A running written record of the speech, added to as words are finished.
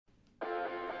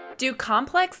Do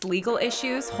complex legal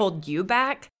issues hold you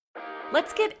back?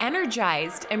 Let's get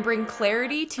energized and bring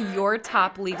clarity to your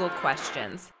top legal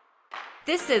questions.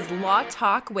 This is Law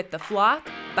Talk with the Flock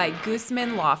by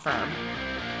Guzman Law Firm.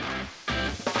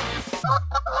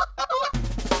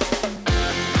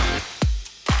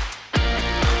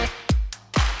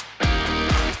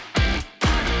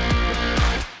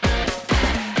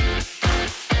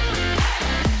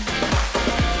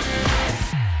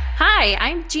 Hi,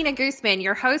 I'm Gina Guzman,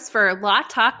 your host for Law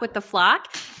Talk with the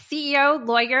Flock, CEO,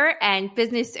 lawyer, and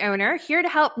business owner, here to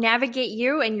help navigate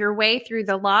you and your way through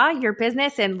the law, your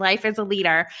business, and life as a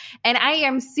leader. And I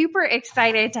am super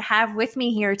excited to have with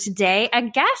me here today a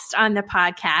guest on the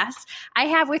podcast. I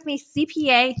have with me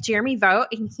CPA Jeremy Vogt,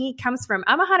 and he comes from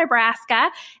Omaha,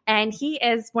 Nebraska, and he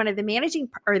is one of the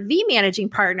managing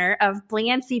partner of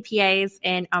Bland CPAs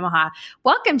in Omaha.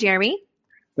 Welcome, Jeremy.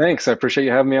 Thanks. I appreciate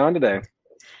you having me on today.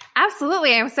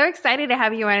 Absolutely. I'm so excited to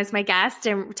have you on as my guest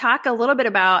and talk a little bit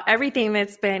about everything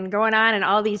that's been going on and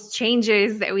all these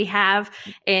changes that we have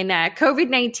in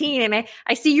COVID-19. And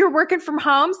I see you're working from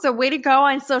home, so way to go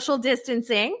on social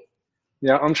distancing.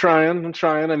 Yeah, I'm trying.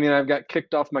 I mean, I've got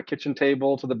kicked off my kitchen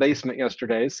table to the basement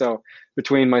yesterday. So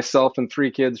between myself and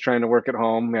 3 kids trying to work at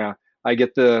home, yeah, I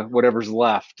get the whatever's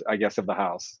left, I guess, of the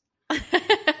house.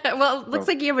 Well, it looks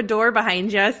like you have a door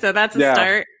behind you, so that's a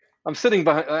start. I'm sitting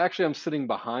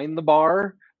behind the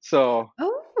bar. So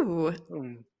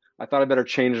I thought I better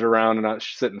change it around and not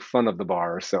sit in front of the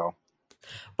bar. So,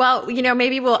 well,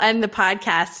 maybe we'll end the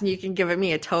podcast and you can give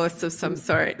me a toast of some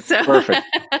sort. So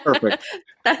Perfect.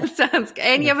 That sounds good.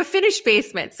 And you have a finished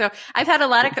basement. So I've had a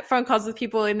lot of phone calls with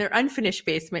people in their unfinished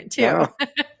basement too.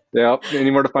 Yeah.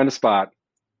 Anywhere to find a spot.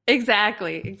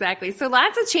 Exactly. So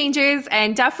lots of changes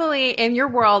and definitely in your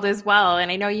world as well. And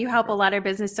I know you help a lot of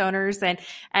business owners and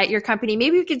at your company.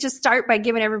 Maybe we could just start by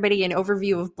giving everybody an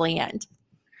overview of Bland.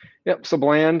 Yep. So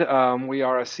Bland, we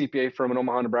are a CPA firm in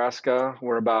Omaha, Nebraska.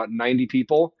 We're about 90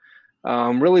 people.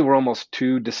 Really, we're almost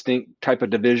 2 distinct type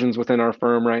of divisions within our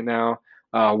firm right now.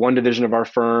 One division of our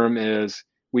firm is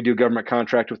we do government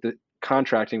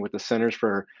contracting with the Centers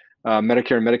for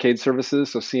Medicare and Medicaid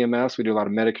Services, so CMS. We do a lot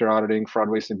of Medicare auditing, fraud,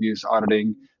 waste, and abuse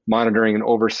auditing, monitoring and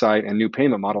oversight, and new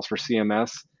payment models for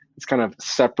CMS. It's kind of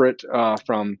separate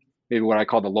from maybe what I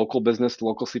call the local business, the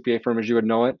local CPA firm as you would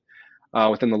know it.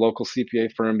 Within the local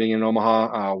CPA firm being in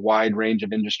Omaha, a wide range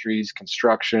of industries,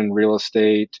 construction, real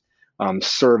estate,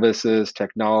 services,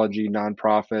 technology,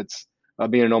 nonprofits.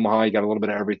 Being in Omaha, you got a little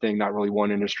bit of everything, not really one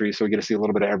industry, so we get to see a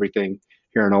little bit of everything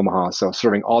here in Omaha. So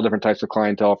serving all different types of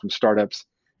clientele from startups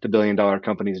to billion-dollar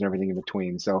companies and everything in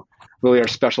between. So really our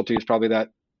specialty is probably that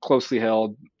closely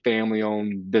held,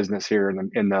 family-owned business here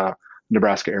in the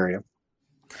Nebraska area.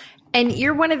 And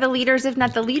you're one of the leaders, if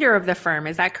not the leader of the firm.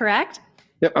 Is that correct?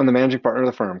 Yep, I'm the managing partner of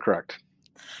the firm, correct.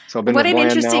 So I've been What an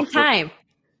interesting time.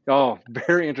 Oh,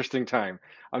 very interesting time.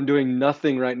 I'm doing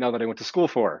nothing right now that I went to school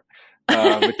for.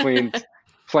 Between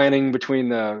planning between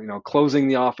the, closing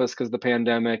the office because of the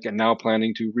pandemic and now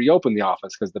planning to reopen the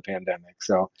office because of the pandemic.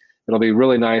 So it'll be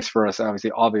really nice for us,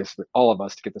 obviously, all of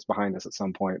us to get this behind us at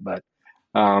some point. But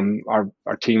our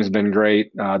team's been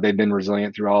great. They've been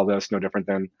resilient through all this, no different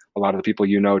than a lot of the people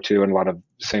too, and a lot of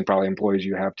the same probably employees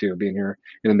you have too. Being here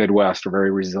in the Midwest are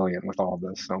very resilient with all of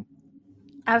this. So.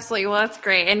 Absolutely. Well, that's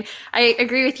great. And I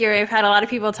agree with you. I've had a lot of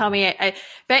people tell me, I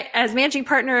bet as managing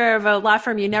partner of a law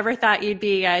firm, you never thought you'd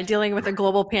be dealing with a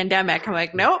global pandemic. I'm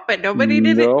like, nope, but nobody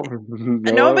did it.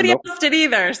 Nobody else did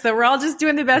either. So we're all just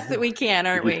doing the best that we can,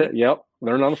 aren't we? Yep.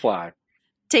 Learn on the fly.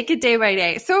 Take it day by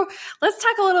day. So let's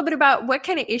talk a little bit about what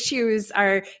kind of issues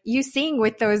are you seeing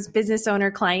with those business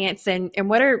owner clients and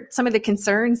what are some of the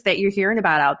concerns that you're hearing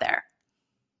about out there?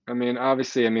 I mean,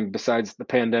 obviously, besides the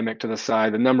pandemic to the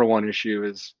side, the number one issue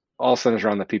is all centers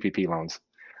around the PPP loans.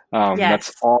 Yes.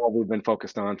 That's all we've been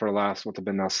focused on for the last,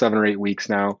 7 or 8 weeks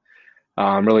now.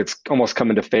 Really, it's almost come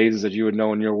into phases, as you would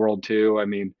know in your world too.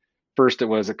 First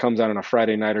it comes out on a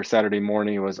Friday night or Saturday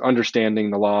morning. It was understanding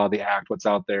the law, the act, what's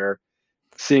out there,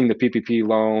 seeing the PPP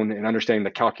loan and understanding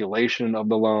the calculation of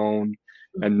the loan,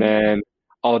 and then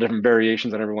all the different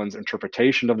variations on everyone's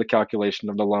interpretation of the calculation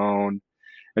of the loan.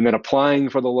 And then applying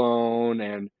for the loan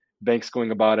and banks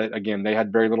going about it. Again, they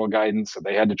had very little guidance, so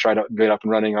they had to try to get up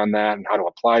and running on that and how to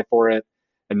apply for it.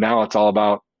 And now it's all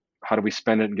about how do we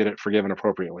spend it and get it forgiven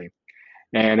appropriately.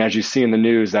 And as you see in the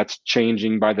news, that's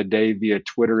changing by the day via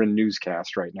Twitter and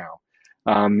newscast right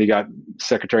now. You got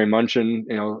Secretary Mnuchin,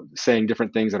 saying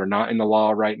different things that are not in the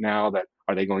law right now. That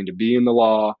are they going to be in the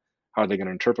law? How are they going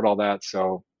to interpret all that?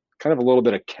 So kind of a little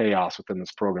bit of chaos within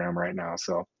this program right now.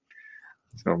 So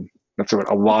that's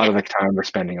what a lot of the time we're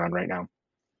spending on right now.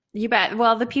 You bet.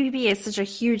 Well, the PPP is such a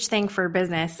huge thing for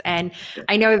business. And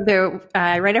I know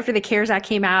right after the CARES Act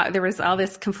came out, there was all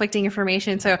this conflicting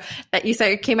information. So that you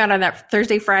said it came out on that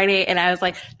Thursday, Friday. And I was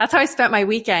like, that's how I spent my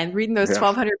weekend reading those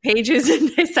 1,200 pages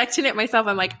and dissecting it myself.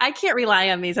 I'm like, I can't rely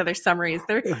on these other summaries.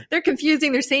 They're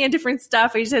confusing. They're saying different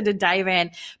stuff. I just had to dive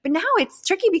in. But now it's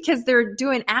tricky because they're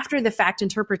doing after the fact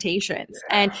interpretations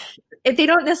and they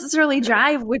don't necessarily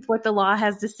jive with what the law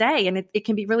has to say. And it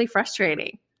can be really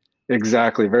frustrating.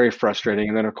 Exactly. Very frustrating.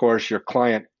 And then, of course, your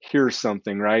client hears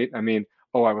something, right? I mean,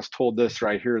 oh, I was told this, or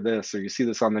I hear this, or you see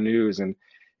this on the news. And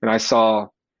I saw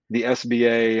the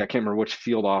SBA, I can't remember which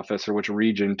field office or which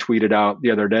region, tweeted out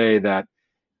the other day that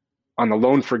on the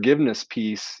loan forgiveness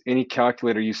piece, any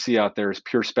calculator you see out there is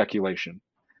pure speculation.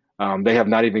 They have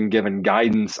not even given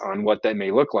guidance on what that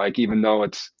may look like, even though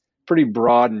it's pretty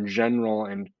broad and general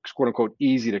and quote unquote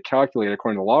easy to calculate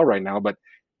according to law right now, but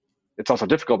it's also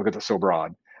difficult because it's so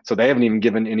broad. So they haven't even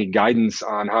given any guidance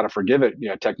on how to forgive it,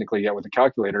 technically yet with the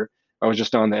calculator. I was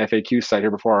just on the FAQ site here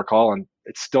before our call, and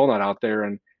it's still not out there.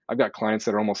 And I've got clients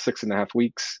that are almost 6.5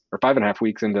 weeks or 5.5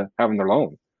 weeks into having their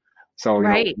loan. So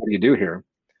right. What do you do here?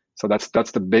 So that's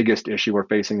the biggest issue we're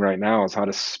facing right now is how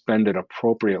to spend it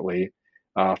appropriately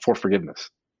for forgiveness.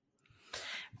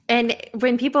 And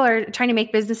when people are trying to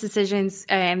make business decisions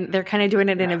and they're kind of doing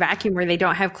it in a vacuum where they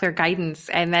don't have clear guidance.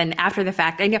 And then after the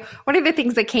fact, I know one of the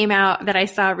things that came out that I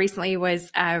saw recently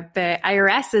was the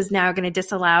IRS is now going to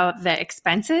disallow the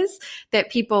expenses that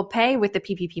people pay with the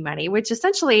PPP money, which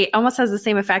essentially almost has the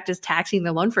same effect as taxing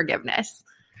the loan forgiveness.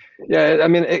 Yeah, I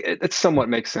mean, it somewhat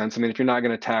makes sense. I mean, if you're not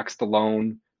going to tax the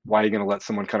loan, why are you going to let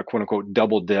someone kind of quote unquote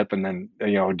double dip and then,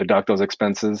 deduct those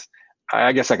expenses?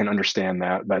 I guess I can understand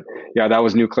that, but yeah, that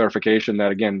was new clarification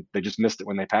that again, they just missed it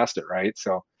when they passed it, right?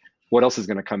 So what else is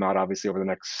going to come out obviously over the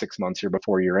next 6 months here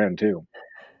before year end too?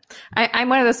 I'm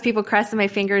one of those people crossing my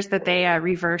fingers that they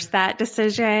reverse that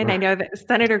decision. I know that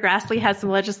Senator Grassley has some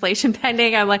legislation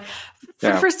pending. I'm like,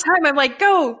 for the first time, I'm like,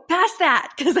 go pass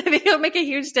that because I think it'll make a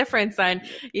huge difference on,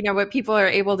 what people are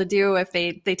able to do if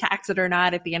they tax it or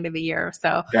not at the end of the year.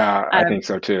 So yeah, I think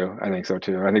so too. I think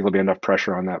there'll be enough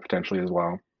pressure on that potentially as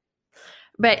well.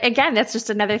 But again, that's just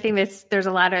another thing there's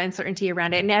a lot of uncertainty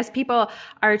around it. And as people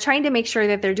are trying to make sure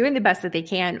that they're doing the best that they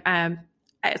can,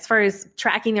 as far as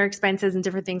tracking their expenses and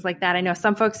different things like that, I know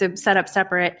some folks have set up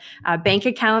separate bank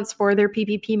accounts for their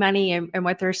PPP money and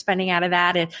what they're spending out of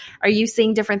that. And are you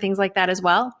seeing different things like that as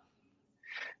well?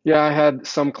 Yeah, I had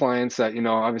some clients that,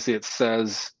 obviously it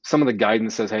says, some of the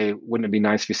guidance says, hey, wouldn't it be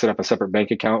nice if you set up a separate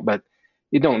bank account? But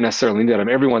you don't necessarily need that. I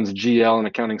mean, everyone's GL and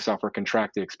accounting software can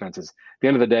track the expenses. At the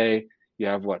end of the day, you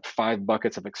have 5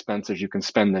 buckets of expenses you can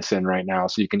spend this in right now.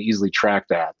 So you can easily track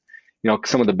that.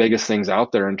 Some of the biggest things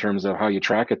out there in terms of how you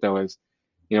track it though is,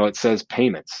 it says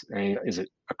payments. Is it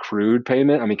accrued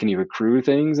payment? I mean, can you accrue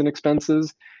things and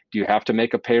expenses? Do you have to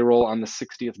make a payroll on the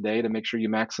 60th day to make sure you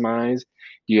maximize?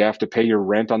 Do you have to pay your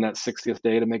rent on that 60th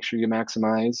day to make sure you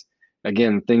maximize?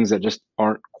 Again, things that just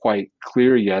aren't quite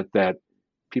clear yet that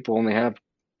people only have,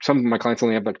 some of my clients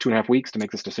only have 2.5 weeks to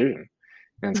make this decision.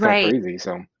 And it's kind of crazy.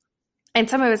 So. And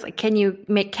some of us, can you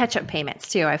make catch-up payments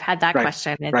too? I've had that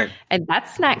question. And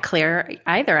that's not clear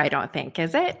either, I don't think,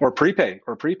 is it? Or prepay.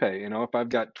 If I've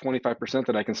got 25%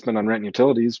 that I can spend on rent and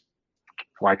utilities,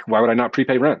 why would I not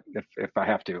prepay rent if I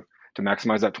have to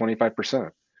maximize that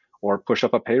 25% or push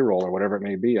up a payroll or whatever it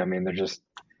may be? I mean,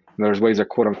 there's ways to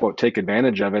quote unquote take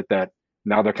advantage of it that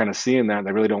now they're kind of seeing that and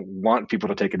they really don't want people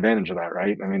to take advantage of that,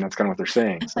 right? I mean, that's kind of what they're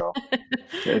saying. So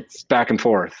it's back and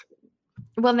forth.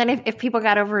 Well, then if people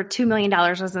got over $2 million,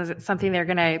 was it something they're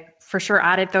going to for sure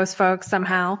audit those folks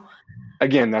somehow?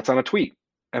 Again, that's on a tweet.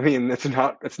 I mean, it's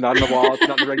not in the law, it's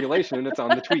not in the regulation, it's on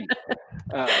the tweet.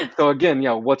 So again,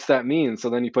 what's that mean? So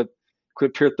then you put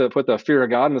the fear of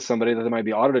God into somebody that they might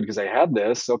be audited because they had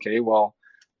this. Okay, well,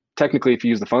 technically, if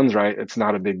you use the funds right, it's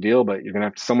not a big deal, but you're going to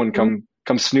have someone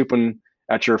come snooping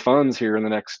at your funds here in the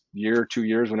next year, 2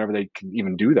 years, whenever they can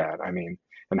even do that. I mean,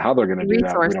 and how they're going to do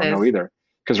that, we don't know either.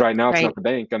 Because right now it's not the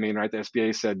bank. I mean, the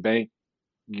SBA said, bank,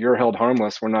 you're held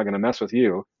harmless. We're not going to mess with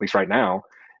you. At least right now,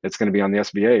 it's going to be on the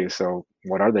SBA. So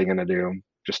what are they going to do?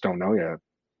 Just don't know yet.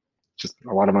 Just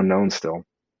a lot of unknowns still.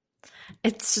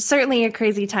 It's certainly a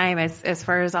crazy time as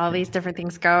far as all these different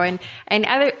things go. And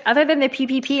other than the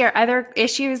PPP, are other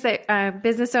issues that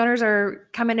business owners are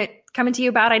coming to you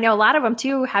about? I know a lot of them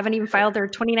too haven't even filed their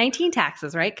 2019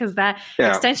 taxes, right? Because that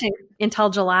extension until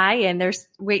July, and they're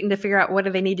waiting to figure out what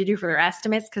do they need to do for their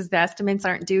estimates because the estimates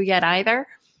aren't due yet either.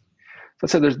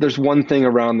 So there's one thing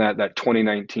around that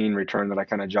 2019 return that I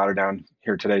kind of jotted down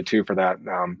here today too for that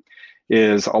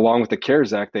is along with the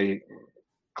CARES Act,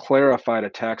 clarified a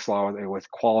tax law with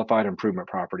qualified improvement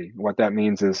property. What that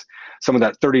means is some of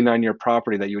that 39-year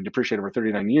property that you would depreciate over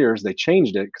 39 years, they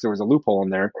changed it because there was a loophole in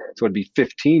there. So it'd be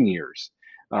 15 years.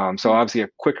 So obviously a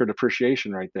quicker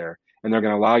depreciation right there. And they're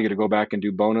going to allow you to go back and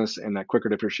do bonus and that quicker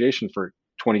depreciation for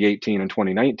 2018 and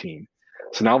 2019.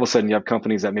 So now all of a sudden you have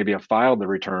companies that maybe have filed the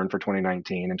return for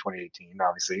 2019 and 2018,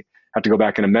 obviously, have to go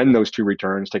back and amend those two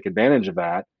returns, take advantage of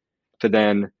that to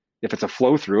then, if it's a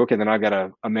flow through, okay, then I've got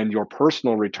to amend your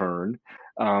personal return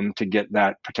to get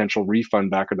that potential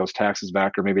refund back or those taxes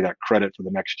back or maybe that credit for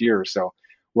the next year. So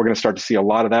we're going to start to see a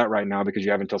lot of that right now because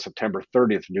you have until September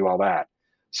 30th to do all that.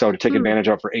 So to take advantage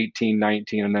of for 18,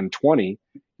 19, and then 20,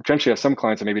 potentially have some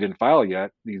clients that maybe didn't file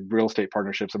yet, these real estate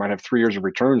partnerships that might have 3 years of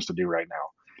returns to do right now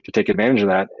to take advantage of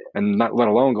that and not let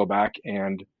alone go back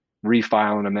and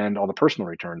refile and amend all the personal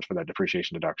returns for that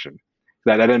depreciation deduction.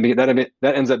 That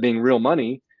ends up being real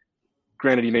money.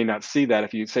 Granted, you may not see that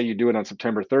if you say you do it on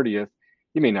September 30th,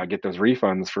 you may not get those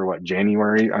refunds for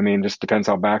January. I mean, just depends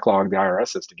how backlogged the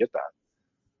IRS is to get that.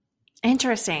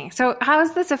 Interesting. So how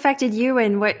has this affected you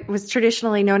in what was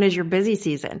traditionally known as your busy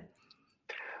season?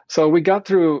 So we got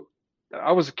through,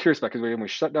 I was curious about because we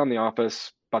shut down the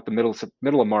office about the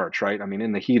middle of March, right? I mean,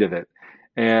 in the heat of it.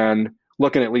 And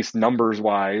looking at least numbers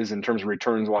wise, in terms of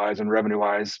returns wise and revenue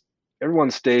wise, everyone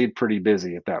stayed pretty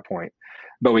busy at that point.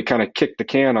 But we kind of kicked the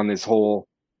can on this whole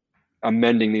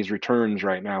amending these returns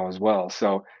right now as well.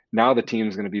 So now the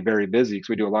team's going to be very busy because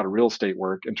we do a lot of real estate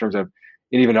work in terms of,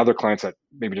 and even other clients that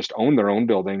maybe just own their own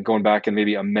building, going back and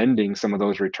maybe amending some of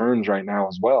those returns right now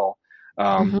as well.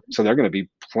 So they're going to be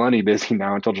plenty busy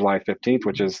now until July 15th,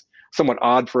 which is somewhat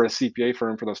odd for a CPA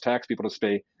firm for those tax people to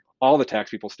stay, all the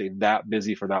tax people stay that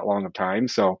busy for that long of time.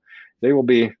 So they'll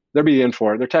be in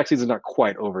for it. Their tax season's not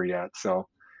quite over yet. So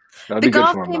that'll be good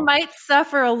for them. The golf team might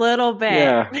suffer a little bit.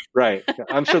 Yeah, right.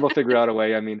 I'm sure they'll figure out a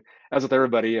way. I mean, as with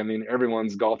everybody, I mean,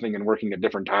 everyone's golfing and working at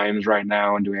different times right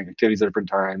now and doing activities at different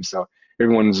times. So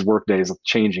everyone's work day is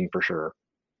changing for sure.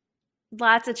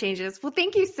 Lots of changes. Well,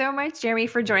 thank you so much, Jeremy,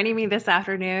 for joining me this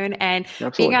afternoon and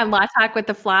being on Law Talk with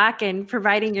the Flock and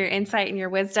providing your insight and your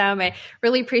wisdom. I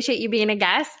really appreciate you being a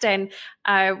guest, and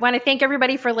I want to thank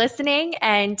everybody for listening,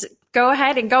 and go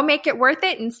ahead and go make it worth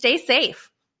it and stay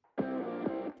safe.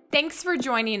 Thanks for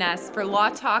joining us for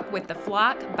Law Talk with the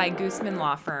Flock by Guzman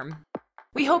Law Firm.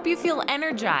 We hope you feel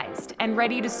energized and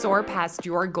ready to soar past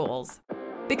your goals.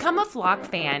 Become a Flock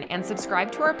fan and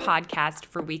subscribe to our podcast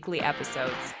for weekly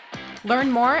episodes.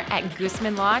 Learn more at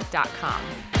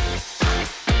GuzmanLaw.com.